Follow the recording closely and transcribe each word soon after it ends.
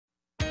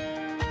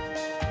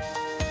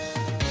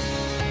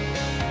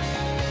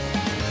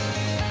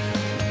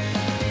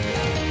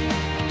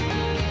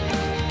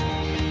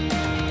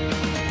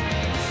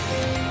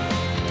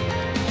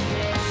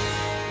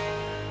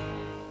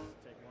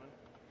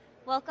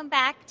Welcome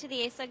back to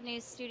the ASUG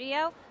News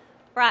Studio,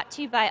 brought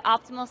to you by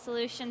Optimal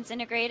Solutions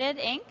Integrated,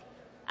 Inc.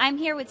 I'm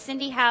here with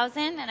Cindi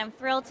Howson, and I'm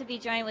thrilled to be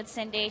joined with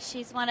Cindi.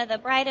 She's one of the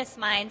brightest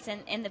minds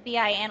in the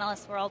BI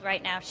analyst world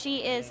right now. She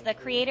is the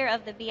creator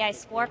of the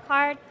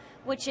BIScorecard,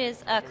 which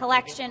is a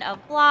collection of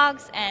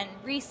blogs and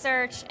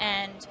research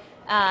and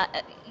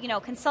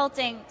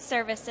consulting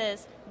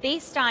services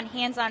based on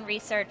hands-on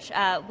research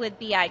with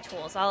BI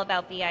tools, all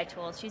about BI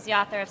tools. She's the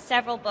author of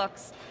several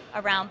books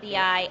around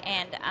BI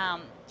and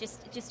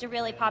just a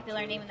really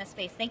popular name in the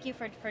space. Thank you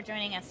for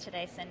joining us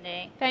today,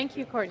 Cindi. Thank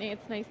you, Courtney.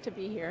 It's nice to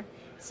be here.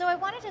 So I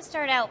wanted to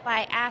start out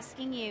by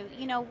asking you,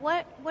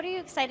 what are you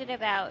excited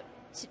about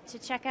to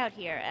check out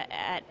here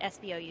at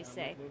SBOUC?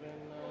 The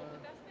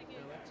best thing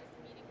is just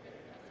meeting with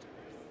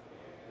customers.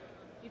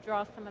 You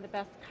draw some of the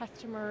best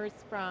customers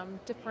from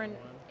different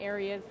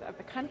areas of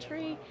the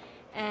country,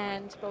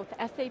 and both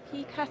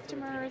SAP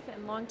customers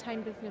and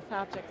longtime business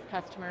objects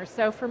customers.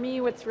 So for me,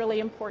 what's really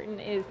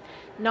important is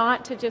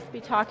not to just be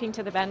talking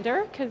to the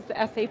vendor, because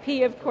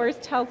SAP, of course,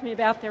 tells me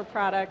about their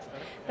products,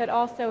 but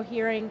also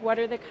hearing what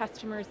are the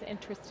customers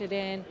interested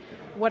in,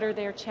 what are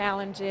their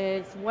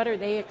challenges, what are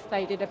they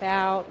excited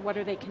about, what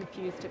are they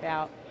confused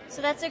about.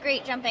 So that's a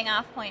great jumping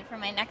off point for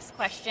my next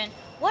question.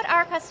 What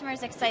are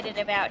customers excited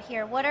about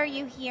here? What are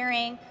you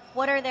hearing?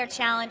 What are their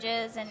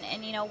challenges? And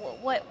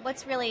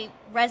what's really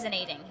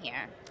resonating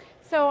here?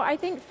 So I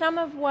think some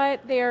of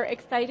what they're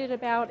excited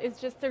about is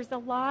just there's a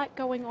lot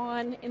going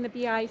on in the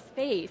BI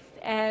space.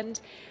 And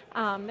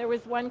there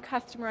was one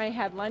customer I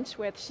had lunch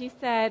with. She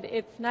said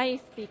it's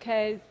nice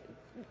because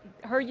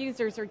her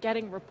users are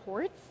getting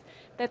reports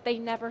that they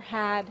never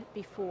had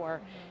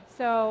before. Mm-hmm.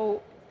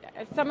 So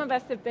some of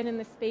us have been in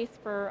the space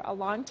for a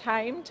long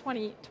time,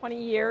 20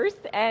 years,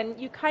 and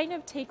you kind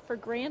of take for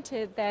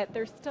granted that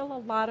there's still a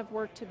lot of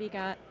work to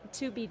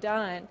be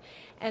done,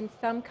 and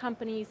some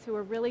companies who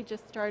are really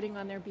just starting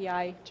on their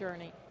BI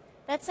journey.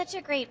 That's such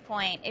a great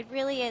point. It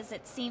really is.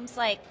 It seems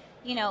like,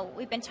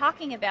 we've been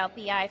talking about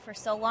BI for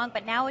so long,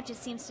 but now it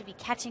just seems to be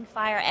catching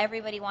fire.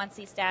 Everybody wants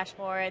these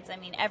dashboards. I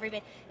mean,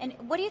 everybody. And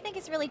what do you think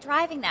is really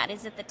driving that?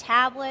 Is it the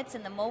tablets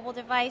and the mobile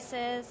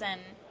devices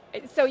and...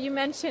 So you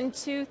mentioned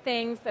two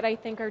things that I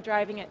think are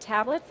driving it,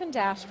 tablets and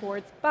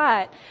dashboards,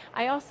 but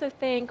I also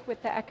think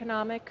with the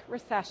economic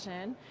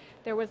recession,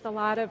 there was a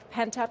lot of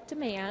pent-up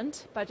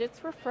demand,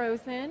 budgets were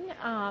frozen,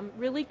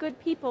 really good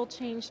people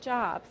changed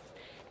jobs,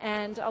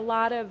 and a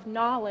lot of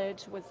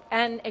knowledge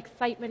and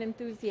excitement,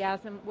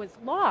 enthusiasm was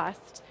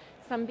lost.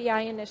 Some BI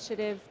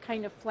initiatives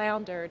kind of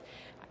floundered.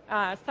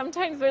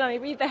 Sometimes when I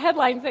read the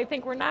headlines, I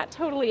think we're not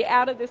totally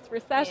out of this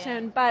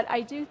recession, but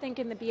I do think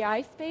in the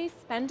BI space,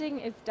 spending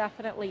is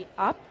definitely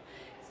up.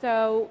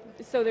 So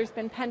there's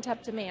been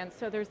pent-up demand.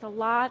 So there's a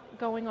lot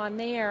going on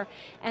there.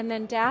 And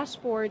then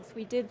dashboards,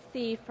 we did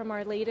see from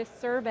our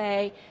latest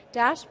survey,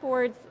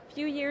 dashboards a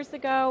few years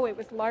ago, it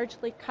was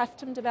largely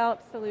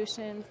custom-developed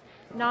solutions.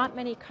 Not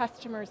many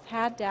customers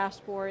had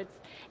dashboards,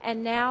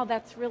 and now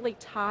that's really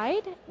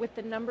tied with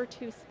the number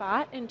 2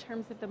 spot in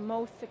terms of the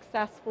most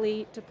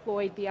successfully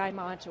deployed BI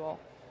module.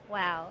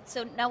 Wow.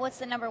 So now what's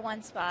the number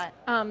 1 spot?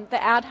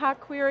 The ad hoc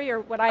query,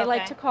 or what I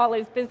like to call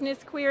is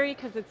business query,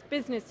 because it's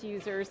business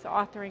users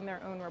authoring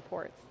their own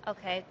reports.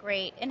 Okay,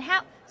 great. And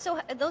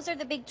so those are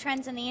the big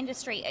trends in the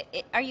industry.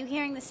 Are you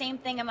hearing the same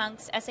thing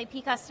amongst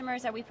SAP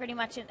customers? Are they pretty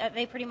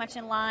much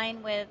in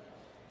line with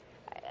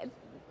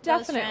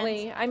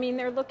Definitely. I mean,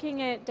 they're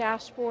looking at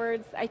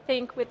dashboards. I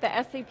think with the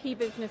SAP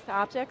Business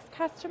Objects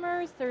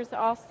customers, there's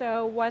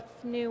also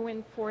what's new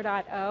in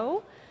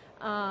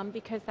 4.0,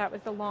 because that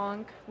was a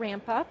long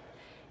ramp up,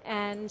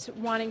 and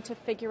wanting to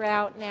figure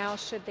out now,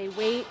 should they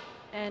wait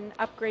and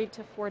upgrade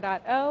to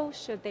 4.0?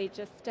 Should they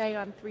just stay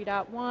on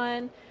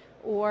 3.1?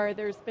 Or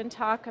there's been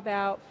talk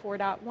about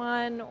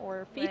 4.1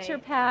 or feature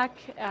pack.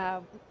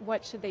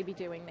 What should they be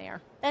doing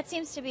there? That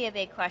seems to be a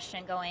big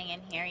question going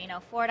in here.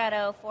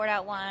 4.0,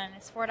 4.1.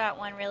 Is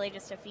 4.1 really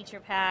just a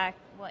feature pack?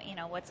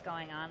 What's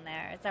going on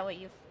there? Is that what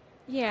you've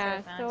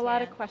Yeah, found? So a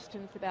lot of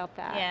questions about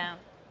that. Yeah.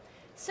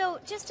 So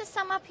just to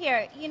sum up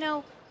here,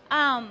 you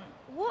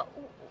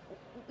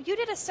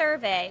did a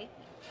survey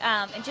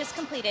and just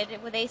completed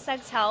it with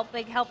ASUG's help,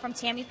 big help from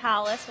Tammy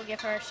Powlis. We'll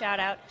give her a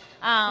shout out.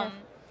 Yes.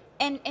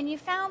 And you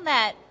found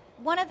that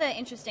one of the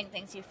interesting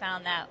things you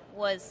found that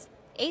was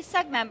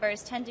ASUG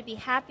members tend to be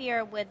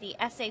happier with the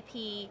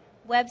SAP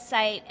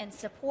website and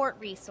support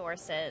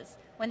resources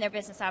when they're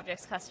business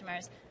objects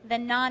customers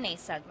than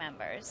non-ASUG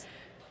members.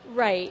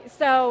 Right.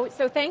 So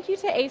thank you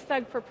to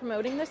ASUG for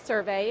promoting the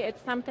survey.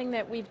 It's something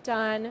that we've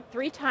done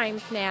 3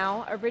 times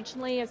now,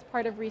 originally as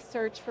part of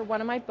research for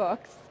one of my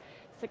books,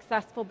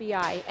 Successful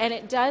BI, and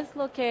it does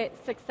look at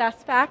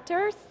success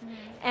factors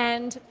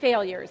and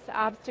failures,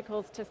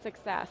 obstacles to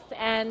success,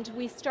 and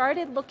we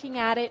started looking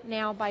at it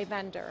now by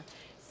vendor.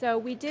 So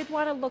we did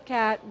want to look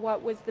at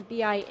what was the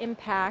BI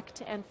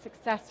impact and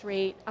success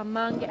rate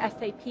among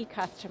SAP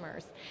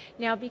customers.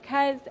 Now,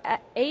 because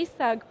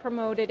ASUG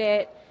promoted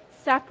it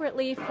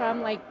separately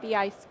from like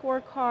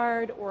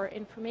BIScorecard or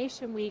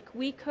Information Week,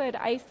 we could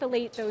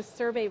isolate those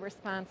survey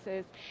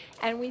responses,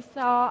 and we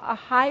saw a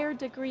higher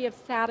degree of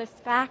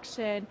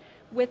satisfaction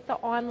with the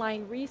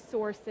online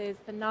resources,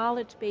 the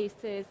knowledge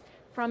bases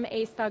from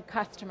ASUG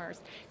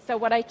customers. So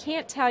what I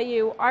can't tell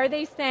you, are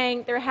they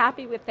saying they're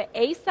happy with the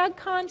ASUG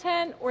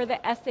content or the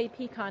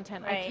SAP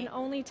content? Right. I can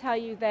only tell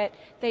you that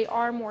they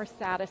are more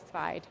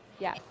satisfied,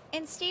 yes.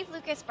 And Steve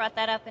Lucas brought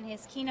that up in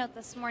his keynote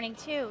this morning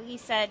too. He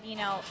said,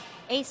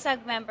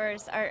 ASUG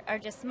members are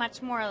just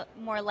much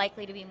more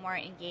likely to be more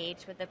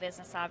engaged with the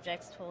business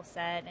objects tool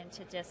set and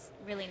to just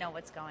really know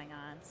what's going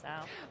on. So,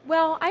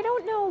 well, I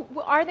don't know,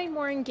 are they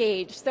more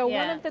engaged? So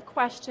yeah. One of the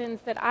questions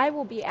that I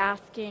will be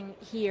asking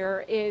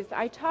here is,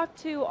 I talk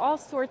to all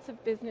sorts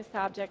of business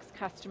objects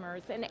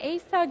customers, and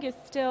ASUG is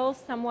still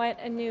somewhat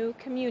a new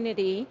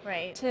community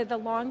right. to the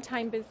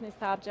longtime business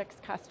objects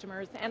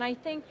customers, and I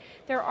think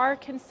there are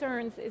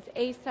concerns, is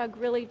ASUG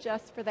really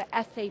just for the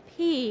SAP,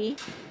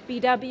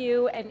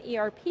 BW, and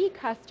ERP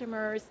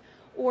customers,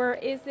 or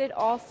is it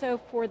also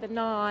for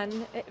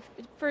the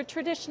for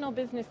traditional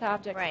business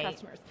objects right.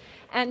 customers?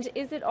 And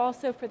is it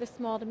also for the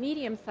small to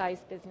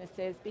medium-sized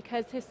businesses?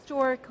 Because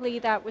historically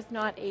that was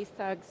not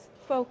ASUG's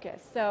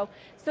focus. So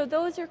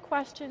those are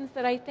questions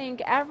that I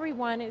think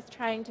everyone is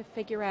trying to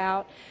figure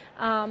out.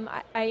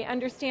 I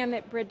understand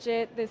that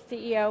Bridget, the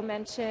CEO,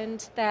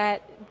 mentioned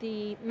that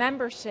the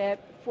membership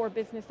for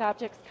business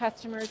objects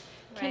customers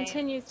right.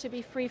 continues to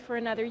be free for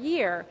another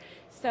year.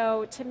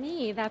 So to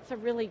me, that's a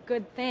really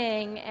good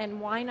thing, and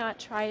why not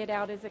try it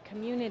out as a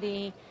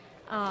community?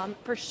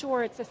 For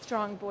sure, it's a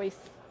strong voice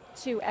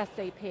to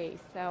SAP.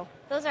 So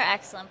those are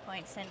excellent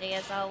points, Cindi,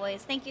 as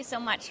always. Thank you so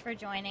much for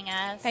joining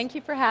us. Thank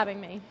you for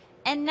having me.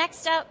 And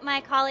next up, my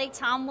colleague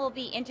Tom will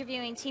be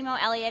interviewing Timo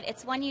Elliott.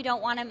 It's one you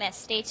don't want to miss.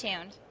 Stay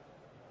tuned.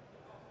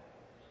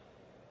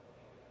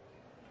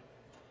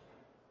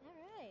 All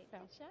right,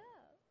 good job.